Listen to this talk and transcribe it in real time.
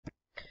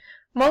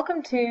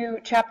Welcome to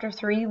Chapter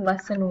 3,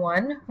 Lesson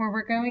 1, where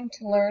we're going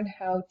to learn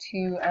how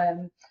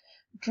to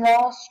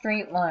draw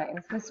straight lines.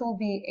 This will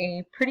be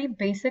a pretty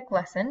basic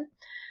lesson.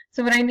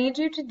 So what I need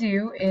you to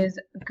do is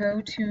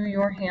go to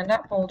your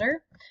handout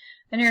folder,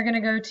 and you're going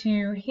to go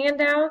to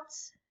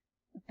Handouts,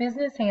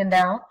 Business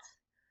Handouts,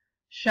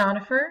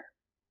 Shonifer,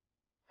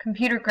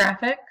 Computer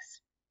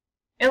Graphics,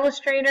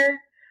 Illustrator,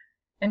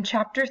 and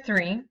Chapter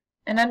 3.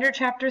 And under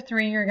Chapter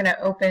 3, you're going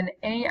to open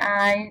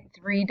AI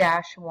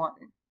 3-1.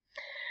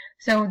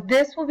 So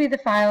this will be the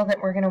file that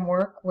we're going to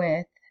work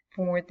with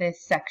for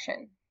this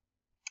section.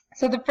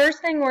 So the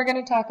first thing we're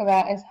going to talk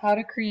about is how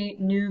to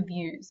create new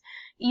views.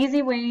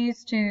 Easy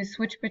ways to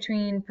switch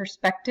between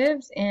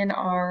perspectives in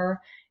our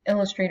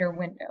Illustrator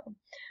window.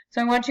 So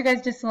I want you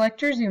guys to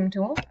select your zoom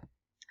tool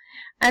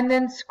and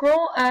then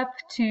scroll up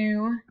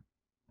to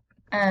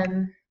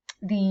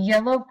the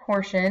yellow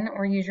portion,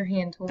 or use your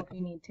hand tool if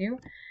you need to,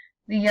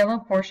 the yellow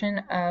portion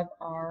of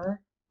our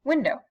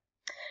window.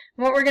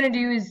 What we're going to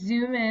do is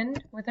zoom in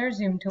with our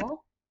zoom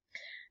tool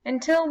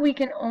until we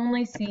can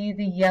only see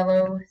the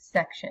yellow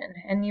section.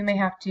 And you may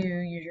have to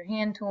use your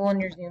hand tool and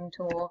your zoom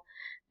tool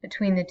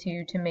between the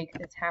two to make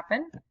this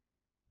happen.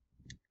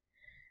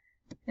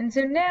 And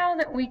so now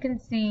that we can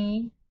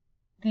see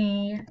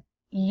the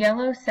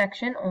yellow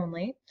section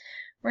only,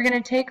 we're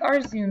going to take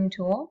our zoom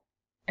tool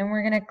and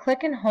we're going to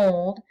click and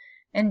hold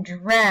and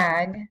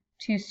drag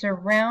to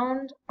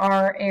surround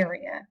our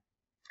area.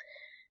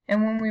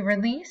 And when we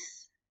release,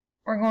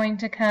 we're going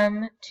to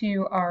come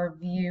to our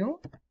view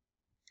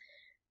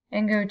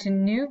and go to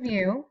New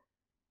View,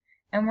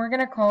 and we're going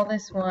to call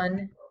this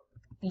one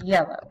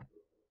yellow.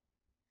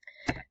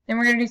 Then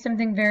we're going to do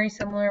something very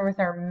similar with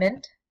our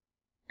mint,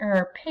 or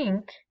our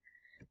pink.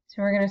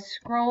 So we're going to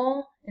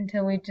scroll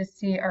until we just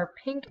see our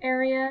pink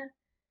area,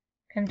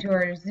 come to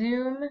our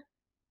zoom,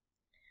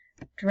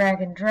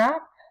 drag and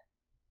drop,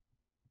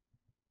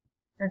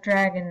 or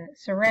drag and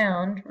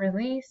surround,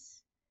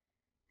 release,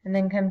 and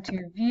then come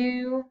to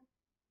View,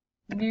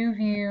 New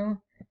View,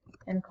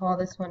 and call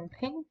this one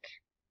pink.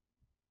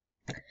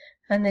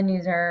 And then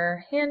use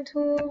our hand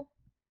tool,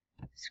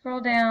 scroll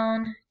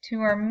down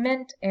to our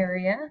mint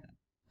area,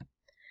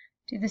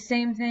 do the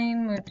same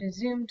thing, move to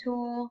zoom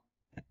tool,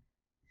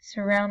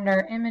 surround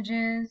our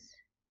images,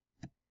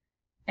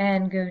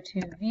 and go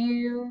to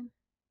View,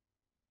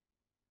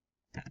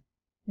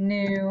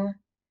 New,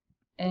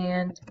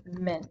 and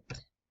Mint.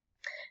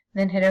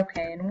 Then hit OK.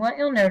 And what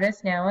you'll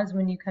notice now is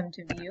when you come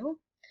to View,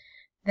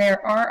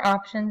 there are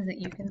options that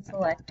you can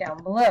select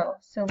down below.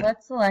 So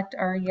let's select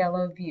our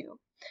yellow view.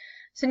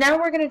 So now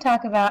we're going to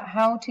talk about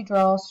how to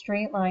draw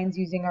straight lines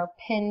using our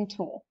pen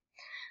tool.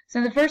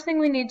 So the first thing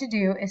we need to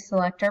do is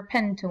select our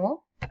pen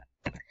tool.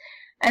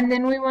 And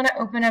then we want to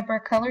open up our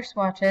color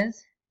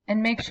swatches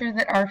and make sure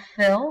that our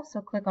fill,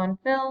 so click on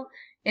fill,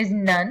 is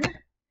none.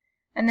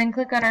 And then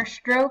click on our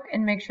stroke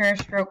and make sure our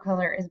stroke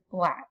color is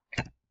black.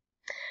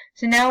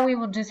 So now we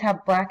will just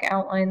have black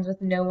outlines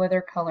with no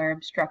other color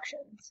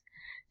obstructions.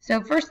 So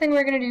first thing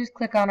we're going to do is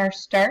click on our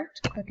start,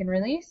 click and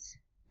release,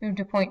 move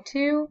to point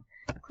 2,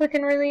 click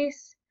and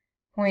release,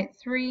 point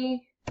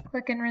 3,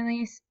 click and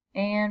release,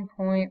 and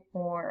point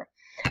 4.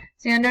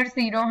 So you'll notice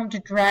that you don't have to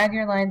drag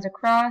your lines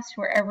across.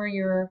 Wherever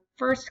your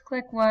first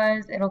click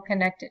was, it'll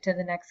connect it to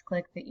the next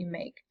click that you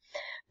make.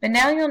 But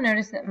now you'll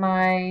notice that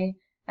my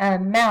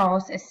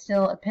mouse is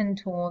still a pen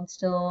tool and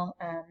still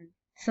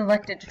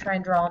selected to try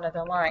and draw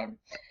another line.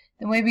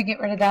 The way we get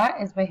rid of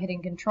that is by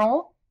hitting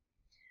Control,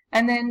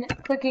 and then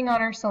clicking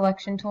on our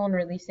selection tool and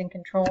releasing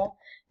Control,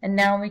 and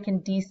now we can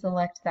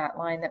deselect that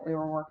line that we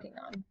were working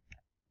on.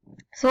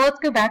 So let's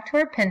go back to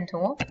our pen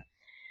tool,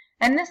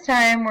 and this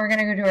time we're going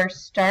to go to our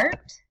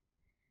start,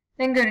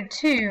 then go to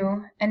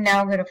 2, and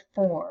now go to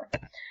 4.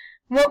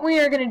 What we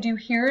are going to do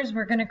here is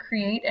we're going to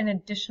create an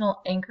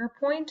additional anchor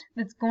point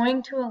that's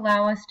going to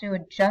allow us to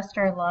adjust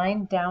our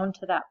line down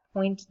to that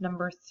point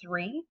number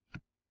 3.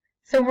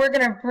 So we're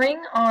going to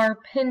bring our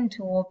pen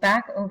tool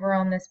back over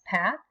on this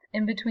path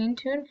in between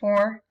 2 and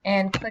 4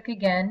 and click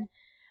again,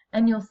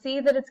 and you'll see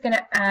that it's going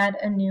to add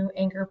a new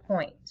anchor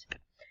point.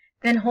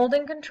 Then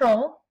holding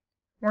Control,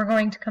 we're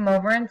going to come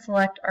over and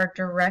select our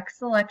direct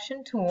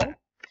selection tool,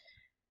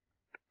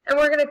 and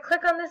we're going to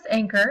click on this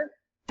anchor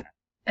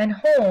and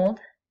hold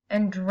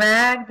and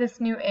drag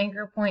this new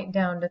anchor point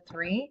down to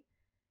 3,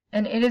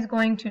 and it is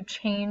going to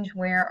change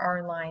where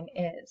our line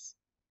is.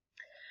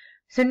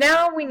 So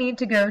now we need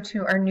to go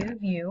to our new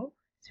view.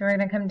 So we're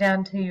going to come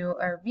down to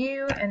our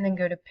view and then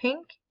go to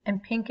pink,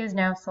 and pink is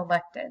now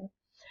selected.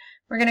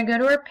 We're going to go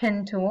to our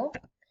pen tool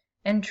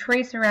and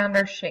trace around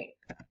our shape.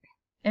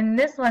 In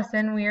this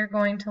lesson, we are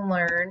going to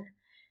learn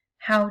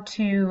how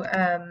to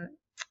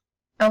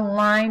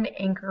align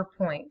anchor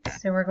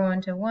points. So we're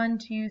going to 1,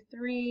 2,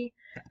 3,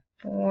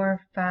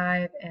 4,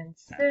 5, and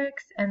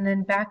 6, and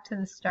then back to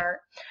the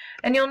start.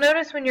 And you'll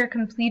notice when you're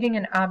completing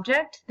an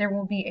object, there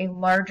will be a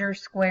larger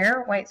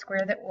square, white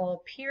square, that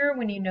will appear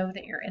when you know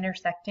that you're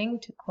intersecting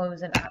to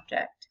close an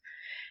object.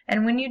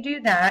 And when you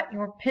do that,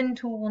 your pen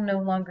tool will no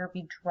longer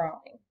be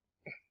drawing.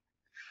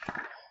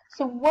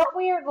 So what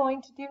we are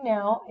going to do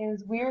now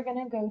is we are going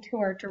to go to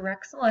our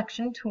direct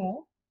selection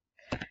tool,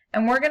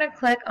 and we're going to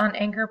click on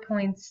anchor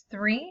points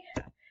 3,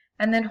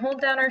 and then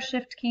hold down our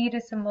shift key to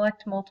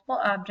select multiple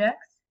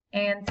objects,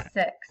 and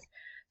 6.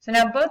 So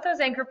now both those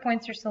anchor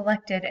points are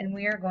selected, and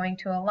we are going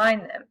to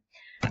align them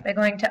by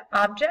going to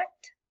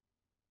Object,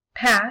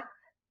 Path,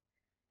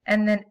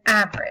 and then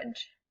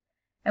Average.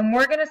 And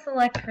we're going to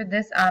select for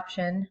this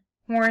option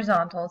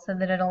horizontal so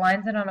that it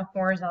aligns it on a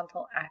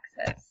horizontal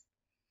axis.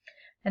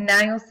 And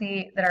now you'll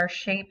see that our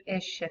shape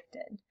is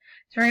shifted.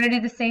 So we're going to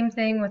do the same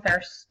thing with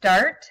our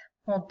start.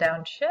 Hold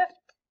down shift,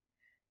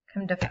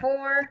 come to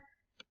 4,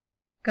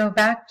 go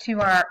back to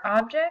our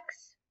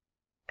objects,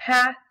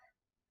 path,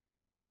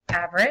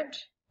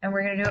 average, and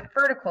we're going to do it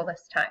vertical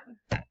this time.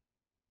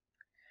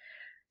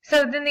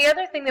 So then the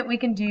other thing that we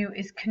can do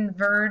is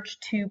converge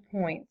 2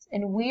 points.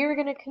 And we are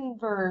going to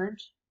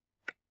converge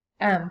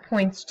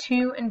points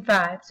 2 and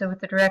 5. So with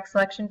the direct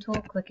selection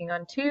tool, clicking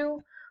on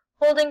 2,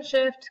 holding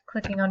shift,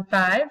 clicking on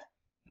 5,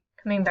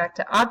 coming back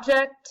to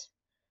object,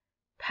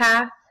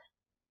 path,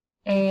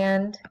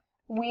 and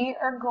we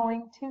are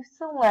going to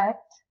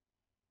select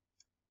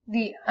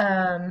the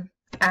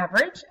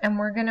average, and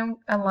we're going to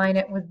align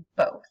it with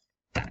both.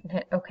 And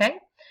hit OK.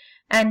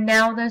 And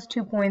now those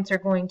 2 points are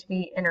going to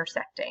be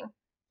intersecting.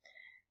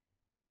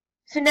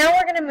 So now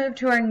we're going to move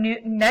to our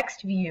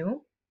next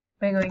view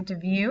by going to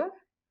View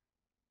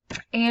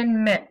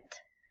and Mint.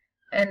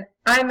 And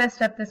I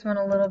messed up this one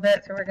a little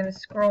bit, so we're going to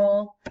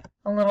scroll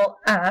a little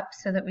up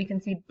so that we can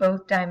see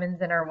both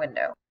diamonds in our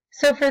window.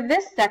 So for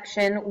this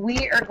section,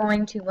 we are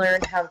going to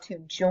learn how to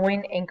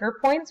join anchor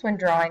points when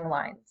drawing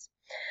lines.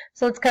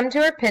 So let's come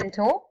to our pen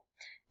tool,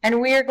 and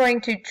we are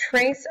going to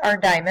trace our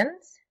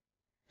diamonds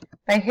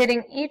by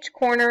hitting each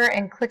corner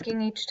and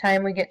clicking each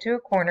time we get to a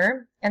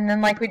corner, and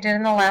then like we did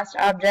in the last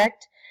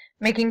object,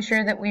 making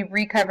sure that we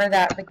recover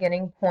that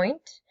beginning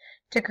point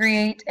to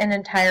create an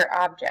entire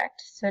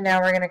object. So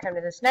now we're going to come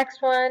to this next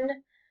one,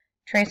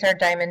 trace our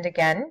diamond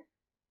again,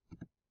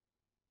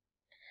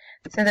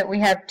 so that we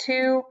have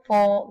 2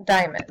 full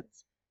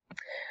diamonds.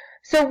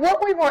 So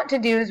what we want to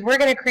do is we're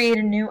going to create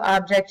a new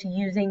object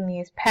using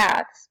these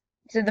paths.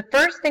 So the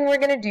first thing we're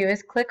going to do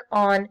is click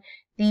on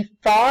the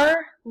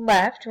far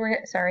left,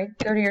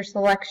 go to your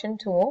selection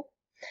tool,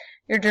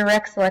 your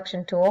direct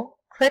selection tool,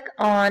 click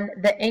on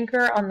the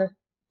anchor on the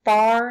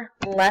far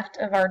left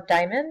of our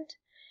diamond,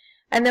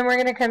 and then we're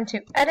going to come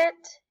to Edit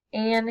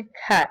and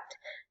Cut,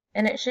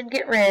 and it should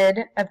get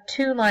rid of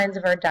 2 lines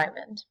of our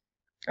diamond.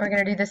 We're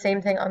going to do the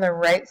same thing on the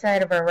right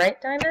side of our right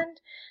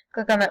diamond.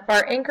 Click on that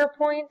far anchor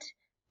point,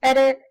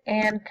 edit,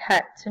 and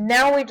cut. So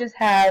now we just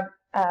have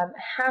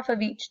half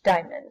of each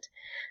diamond.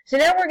 So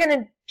now we're going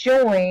to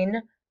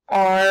join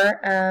our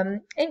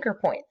anchor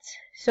points.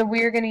 So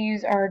we are going to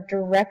use our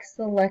direct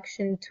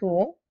selection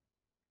tool.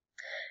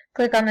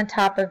 Click on the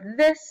top of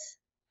this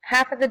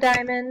half of the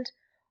diamond,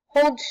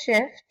 hold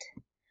shift,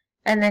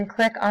 and then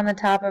click on the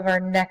top of our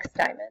next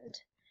diamond.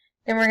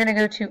 Then we're going to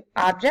go to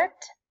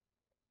Object,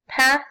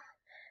 Path,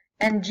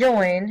 and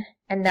Join,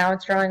 and now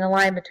it's drawing a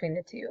line between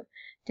the two.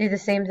 Do the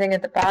same thing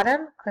at the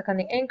bottom. Click on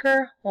the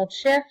anchor, hold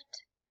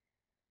shift,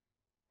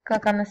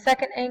 click on the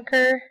second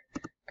anchor,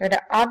 go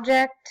to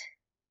Object,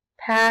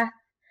 Path,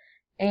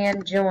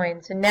 and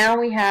Join. So now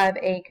we have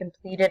a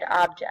completed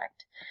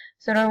object.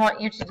 So what I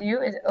want you to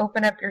do is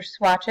open up your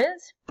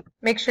swatches,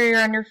 make sure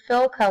you're on your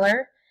fill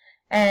color,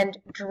 and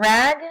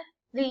drag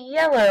the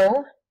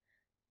yellow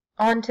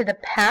onto the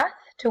path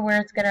to where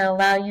it's going to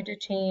allow you to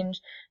change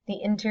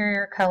the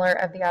interior color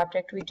of the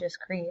object we just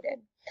created.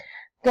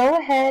 Go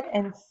ahead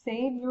and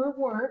save your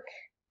work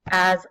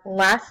as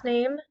last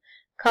name,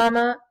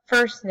 comma,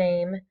 first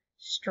name,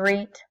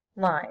 straight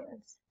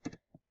lines.